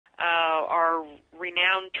are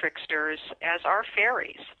renowned tricksters, as are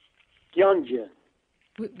fairies. Young Djinn.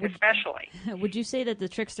 Especially. Would you say that the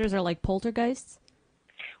tricksters are like poltergeists?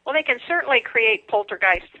 Well, they can certainly create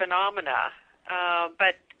poltergeist phenomena,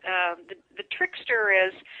 but the trickster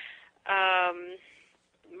is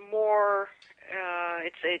more,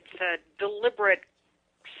 it's a deliberate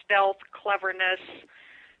stealth, cleverness,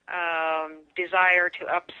 desire to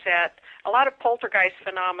upset. A lot of poltergeist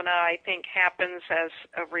phenomena, I think, happens as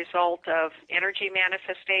a result of energy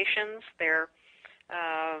manifestations. They're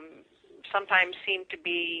sometimes seem to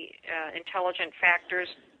be intelligent factors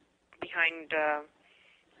behind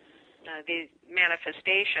the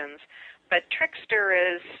manifestations. But trickster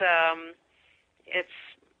is, it's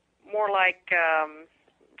more like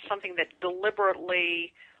something that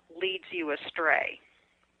deliberately leads you astray.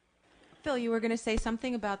 Phil, you were going to say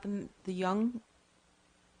something about the young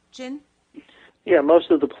Djinn? Yeah,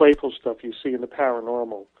 most of the playful stuff you see in the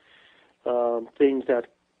paranormal, things that,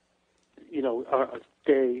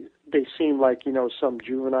 they seem like, some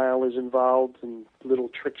juvenile is involved in little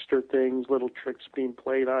trickster things, little tricks being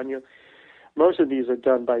played on you. Most of these are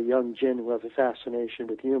done by young Djinn who have a fascination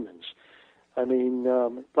with humans. I mean,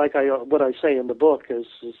 what I say in the book is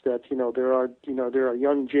that, there are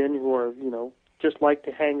young Djinn who are, just like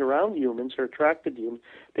to hang around humans, are attracted to humans.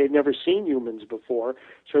 They've never seen humans before,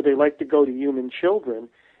 so they like to go to human children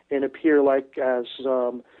and appear like as,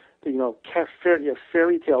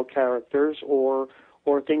 fairy tale characters or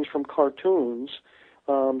things from cartoons,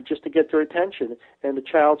 just to get their attention. And the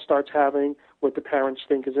child starts having what the parents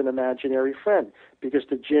think is an imaginary friend, because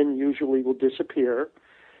the Djinn usually will disappear.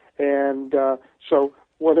 And so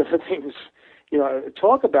one of the things, I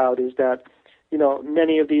talk about is that,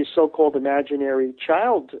 many of these so-called imaginary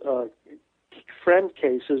child friend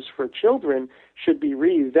cases for children should be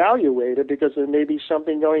reevaluated, because there may be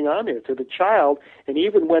something going on there to the child. And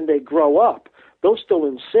even when they grow up, they'll still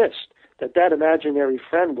insist that imaginary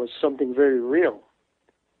friend was something very real.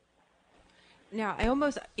 Now, I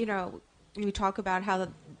almost, we talk about how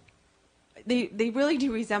they really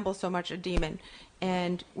do resemble so much a demon,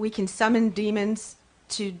 and we can summon demons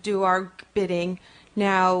to do our bidding.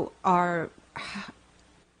 Now, our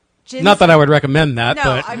Djinns, not that I would recommend that. No,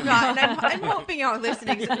 but. I'm not. And I'm hoping our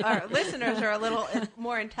listeners are a little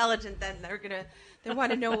more intelligent than they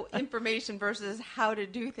want to know information versus how to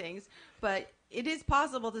do things. But it is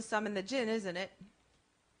possible to summon the Djinn, isn't it?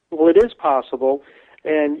 Well, it is possible,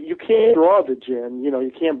 and you can't draw the Djinn.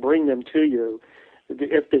 You can't bring them to you.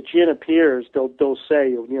 If the Djinn appears, they'll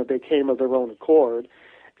say, they came of their own accord.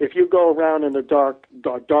 If you go around in the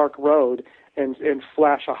dark road and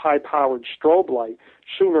flash a high-powered strobe light,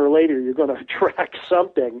 sooner or later you're going to attract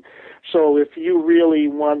something. So if you really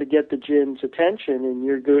want to get the Djinn's attention and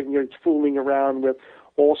you're fooling around with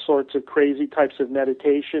all sorts of crazy types of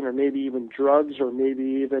meditation, or maybe even drugs, or maybe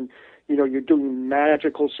even, you're doing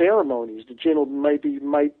magical ceremonies, the Djinn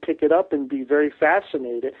might pick it up and be very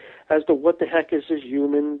fascinated as to what the heck is this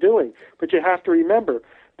human doing. But you have to remember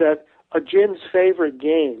that a Djinn's favorite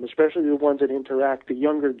game, especially the ones that interact, the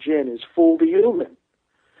younger Djinn, is fool the human.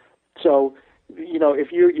 So,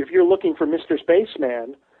 if you're looking for Mr.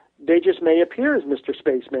 Spaceman, they just may appear as Mr.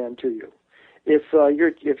 Spaceman to you.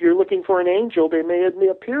 If you're looking for an angel, they may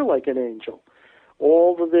appear like an angel.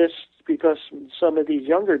 All of this because some of these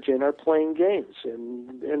younger Djinn are playing games,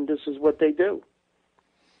 and this is what they do.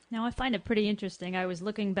 Now, I find it pretty interesting. I was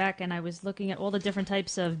looking back, and I was looking at all the different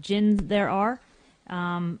types of Djinn there are.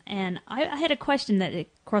 And I had a question that it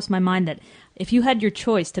crossed my mind, that if you had your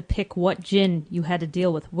choice to pick what Djinn you had to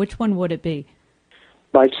deal with, which one would it be?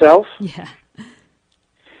 Myself? Yeah.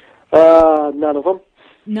 None of them.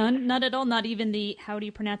 None at all. Not even the, how do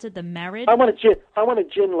you pronounce it? The married. I want a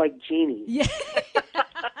Djinn like Jeannie. Yeah.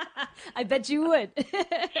 I bet you would.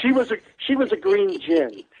 She was a green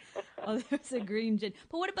Djinn. Oh, there's a green Djinn.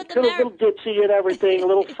 But what about the married? A little ditzy and everything, a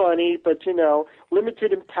little funny, but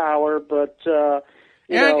limited in power, but.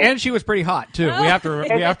 And she was pretty hot too. We have to rate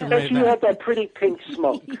that. And she had that pretty pink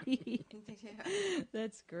smoke.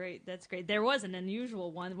 That's great. There was an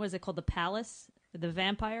unusual one. What is it called? The Palace? The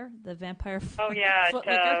vampire? Oh, yeah.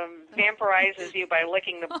 It vampirizes you by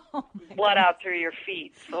licking the blood out through your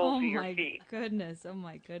feet, soles of your feet. Oh,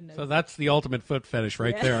 my goodness. So that's the ultimate foot fetish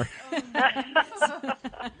right there.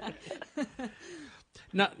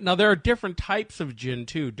 Now, there are different types of Djinn,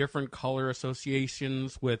 too, different color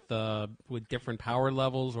associations with different power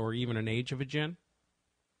levels or even an age of a Djinn?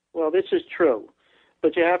 Well, this is true,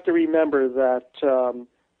 but you have to remember that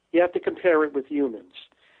you have to compare it with humans.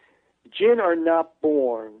 Djinn are not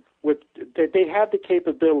born with, they have the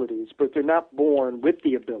capabilities, but they're not born with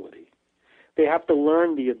the ability. They have to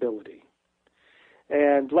learn the ability.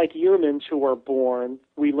 And like humans who are born,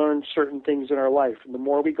 we learn certain things in our life. And the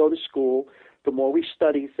more we go to school, the more we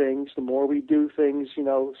study things, the more we do things,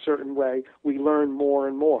 a certain way, we learn more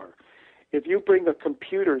and more. If you bring a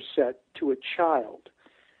computer set to a child,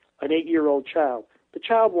 an 8-year-old child, the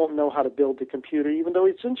child won't know how to build a computer, even though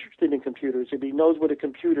he's interested in computers. If he knows what a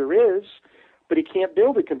computer is, but he can't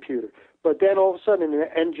build a computer. But then all of a sudden an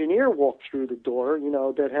engineer walks through the door,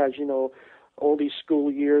 that has, all these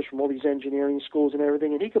school years from all these engineering schools and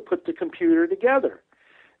everything, and he could put the computer together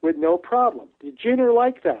with no problem. The jinn are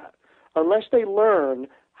like that. Unless they learn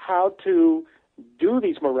how to do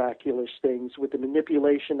these miraculous things with the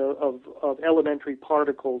manipulation of elementary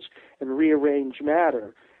particles and rearrange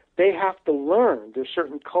matter, they have to learn. There's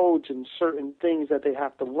certain codes and certain things that they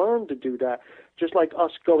have to learn to do that, just like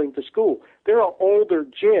us going to school. There are older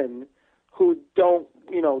jinn who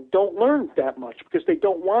don't learn that much because they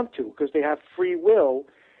don't want to, because they have free will,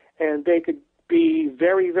 and they could be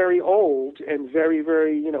very, very old and very,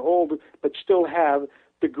 very, old, but still have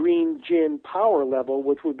the green jinn power level,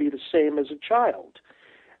 which would be the same as a child.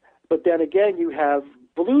 But then again, you have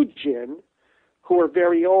blue jinn who are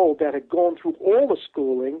very old that have gone through all the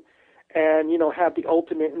schooling and, have the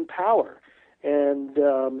ultimate in power. And,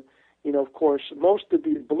 of course, most of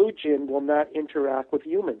the blue jinn will not interact with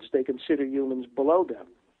humans. They consider humans below them.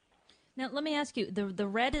 Now, let me ask you, the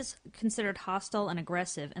red is considered hostile and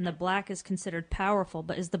aggressive, and the black is considered powerful,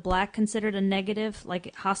 but is the black considered a negative,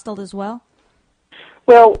 like hostile as well?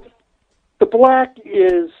 Well, the black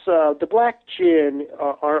jinn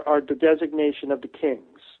are the designation of the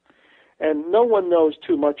kings, and no one knows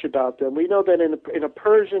too much about them. We know that in a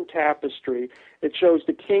Persian tapestry, it shows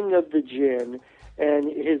the king of the jinn,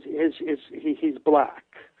 and he's black,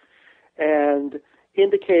 and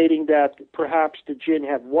indicating that perhaps the jinn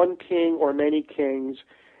have one king or many kings,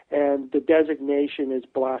 and the designation is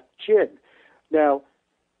black jinn. Now,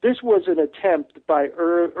 this was an attempt by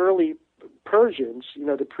early Persians,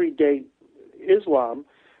 to predate Islam,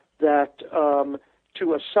 that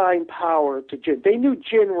to assign power to jinn. They knew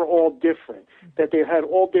jinn were all different, that they had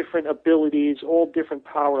all different abilities, all different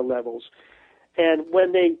power levels. And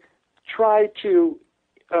when they tried to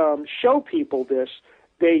show people this,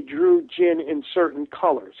 they drew jinn in certain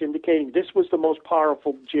colors, indicating this was the most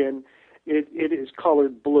powerful jinn. It is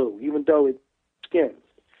colored blue, even though it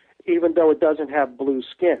doesn't have blue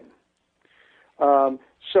skin.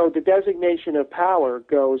 So the designation of power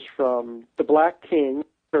goes from the black king,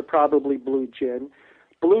 or probably blue jinn,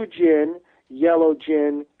 yellow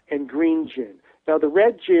jinn, and green jinn. Now the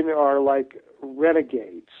red jinn are like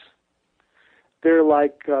renegades. They're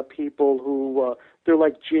like people who, they're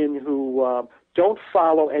like jinn who don't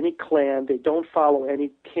follow any clan, they don't follow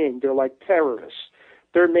any king, they're like terrorists.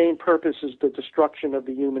 Their main purpose is the destruction of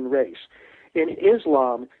the human race. In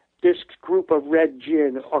Islam, this group of red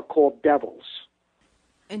jinn are called devils.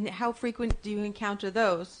 And how frequent do you encounter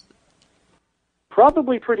those?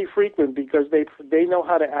 Probably pretty frequent, because they know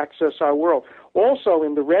how to access our world. Also,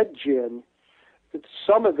 in the red jinn,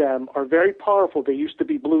 some of them are very powerful. They used to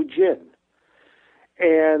be blue jinn.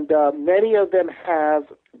 And many of them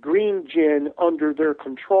have green jinn under their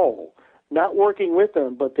control, not working with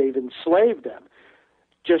them, but they've enslaved them.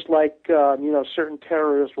 Just like, certain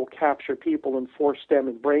terrorists will capture people and force them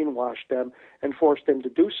and brainwash them and force them to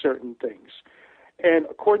do certain things. And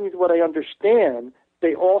according to what I understand,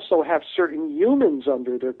 they also have certain humans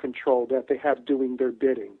under their control that they have doing their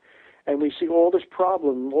bidding. And we see all of these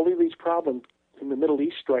problems in the Middle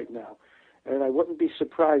East right now. And I wouldn't be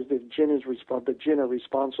surprised if the jinn are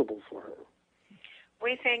responsible for it.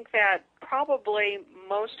 We think that probably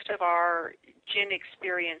most of our jinn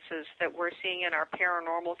experiences that we're seeing in our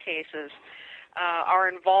paranormal cases are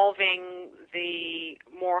involving the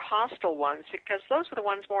more hostile ones, because those are the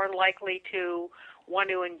ones more likely to want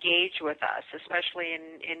to engage with us, especially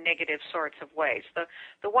in negative sorts of ways.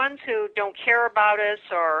 The ones who don't care about us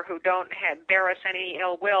or who don't bear us any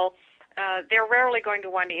ill will, they're rarely going to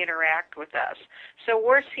want to interact with us. So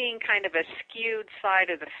we're seeing kind of a skewed side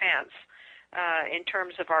of the fence in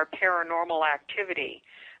terms of our paranormal activity.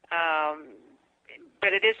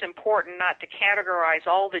 But it is important not to categorize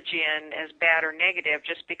all the jinn as bad or negative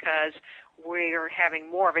just because we're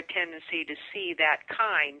having more of a tendency to see that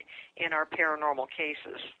kind in our paranormal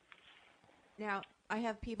cases. Now, I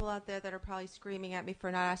have people out there that are probably screaming at me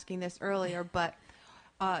for not asking this earlier, but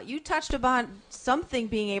you touched upon something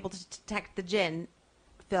being able to detect the jinn.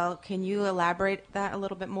 Phil, can you elaborate that a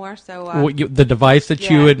little bit more? So the device that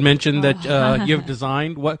you had mentioned that you've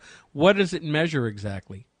designed, what does it measure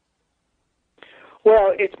exactly?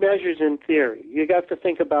 Well, it measures in theory. You got to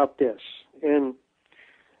think about this. In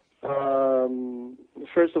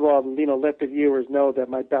First of all, let the viewers know that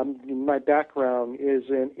my background is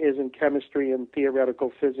in chemistry and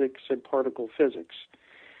theoretical physics and particle physics,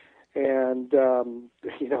 and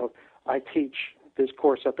I teach this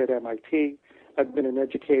course up at MIT. I've been an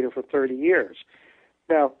educator for 30 years.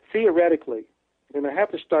 Now, theoretically, and I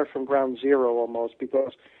have to start from ground zero almost,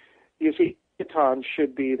 because you see, photons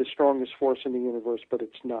should be the strongest force in the universe, but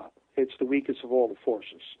it's not. It's the weakest of all the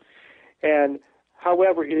forces. And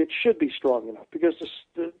however, it should be strong enough, because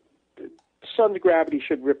the sun's gravity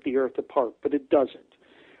should rip the Earth apart, but it doesn't.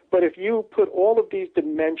 But if you put all of these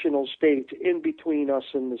dimensional states in between us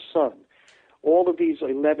and the sun, all of these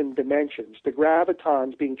 11 dimensions, the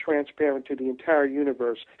gravitons being transparent to the entire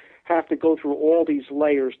universe have to go through all these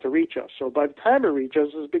layers to reach us. So by the time it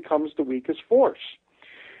reaches us, it becomes the weakest force.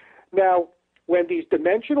 Now, when these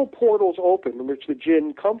dimensional portals open, in which the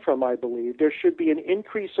Djinn come from, I believe, there should be an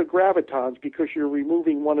increase of gravitons because you're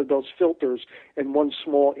removing one of those filters in one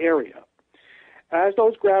small area. As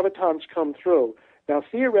those gravitons come through, now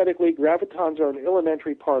theoretically, gravitons are an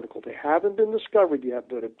elementary particle. They haven't been discovered yet,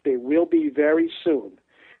 but they will be very soon.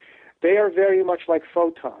 They are very much like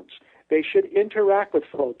photons. They should interact with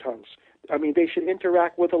photons. They should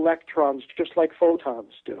interact with electrons just like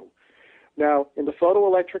photons do. Now, in the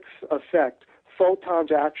photoelectric effect,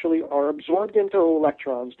 photons actually are absorbed into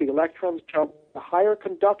electrons. The electrons jump to higher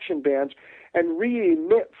conduction bands and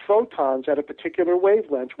re-emit photons at a particular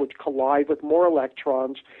wavelength, which collide with more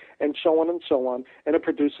electrons, and so on, and it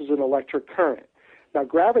produces an electric current. Now,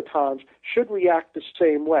 gravitons should react the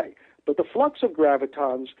same way, but the flux of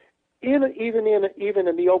gravitons, even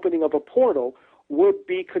in the opening of a portal, would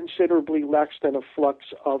be considerably less than a flux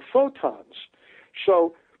of photons.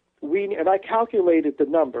 So, I calculated the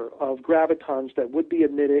number of gravitons that would be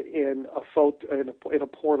emitted in a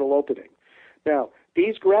portal opening. Now,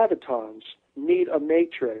 these gravitons need a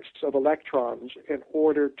matrix of electrons in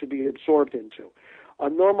order to be absorbed into. A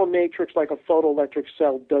normal matrix like a photoelectric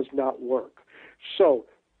cell does not work. So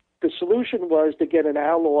the solution was to get an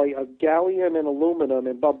alloy of gallium and aluminum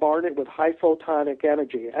and bombard it with high photonic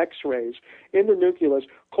energy, X-rays, in the nucleus,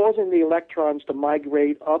 causing the electrons to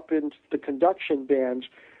migrate up into the conduction bands,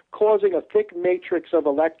 causing a thick matrix of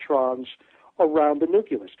electrons around the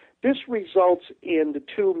nucleus. This results in the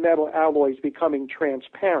two metal alloys becoming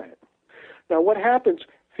transparent. Now, what happens,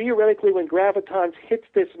 theoretically, when gravitons hits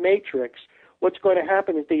this matrix, what's going to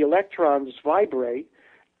happen is the electrons vibrate,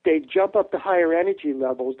 they jump up to higher energy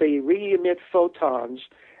levels, they re-emit photons,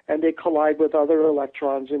 and they collide with other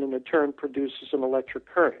electrons, and in turn produces an electric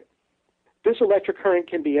current. This electric current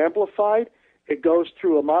can be amplified. It goes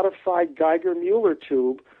through a modified Geiger-Muller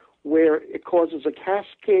tube, where it causes a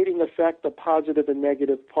cascading effect of positive and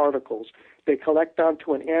negative particles. They collect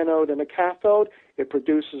onto an anode and a cathode. It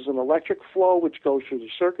produces an electric flow, which goes through the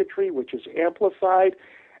circuitry, which is amplified,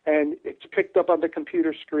 and it's picked up on the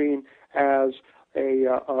computer screen as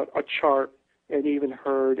a chart and even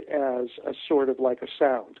heard as a sort of like a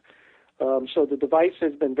sound. So the device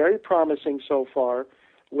has been very promising so far.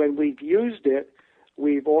 When we've used it,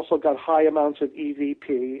 we've also got high amounts of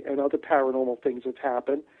EVP and other paranormal things that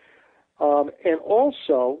happen. And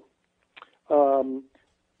also,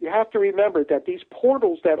 you have to remember that these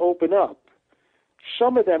portals that open up,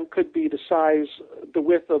 some of them could be the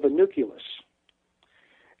width of a nucleus.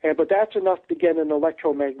 But that's enough to get an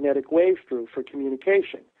electromagnetic wave through for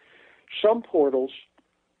communication. Some portals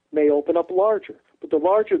may open up larger, but the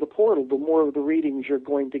larger the portal, the more of the readings you're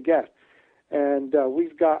going to get. And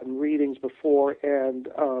we've gotten readings before, and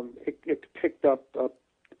it picked up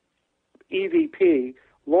EVP,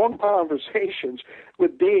 long conversations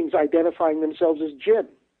with beings identifying themselves as Djinn.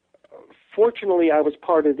 Fortunately, I was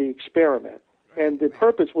part of the experiment, and the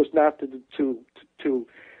purpose was not to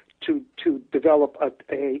develop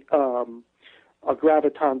a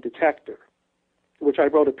graviton detector, which I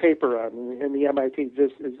wrote a paper on in the MIT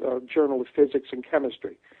Journal of Physics and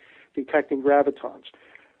Chemistry, detecting gravitons.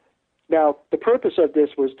 Now, the purpose of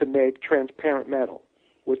this was to make transparent metal,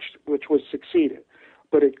 which was succeeded,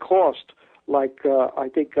 but it cost I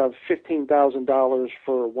think $15,000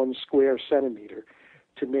 for 1 square centimeter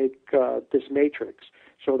to make this matrix.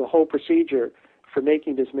 So the whole procedure for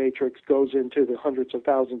making this matrix goes into the hundreds of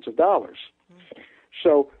thousands of dollars. Mm-hmm.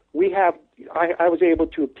 So I was able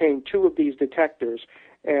to obtain 2 of these detectors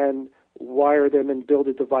and wire them and build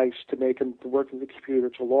a device to make them work with the computer.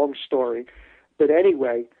 It's a long story. But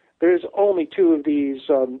anyway, there's only 2 of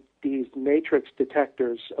these matrix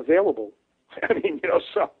detectors available.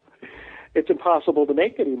 So it's impossible to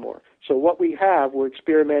make anymore. So what we have, we're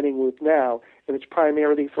experimenting with now, and it's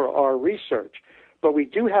primarily for our research. But we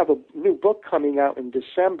do have a new book coming out in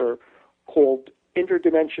December called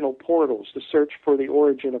interdimensional portals to search for the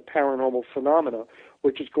origin of paranormal phenomena,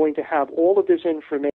 which is going to have all of this information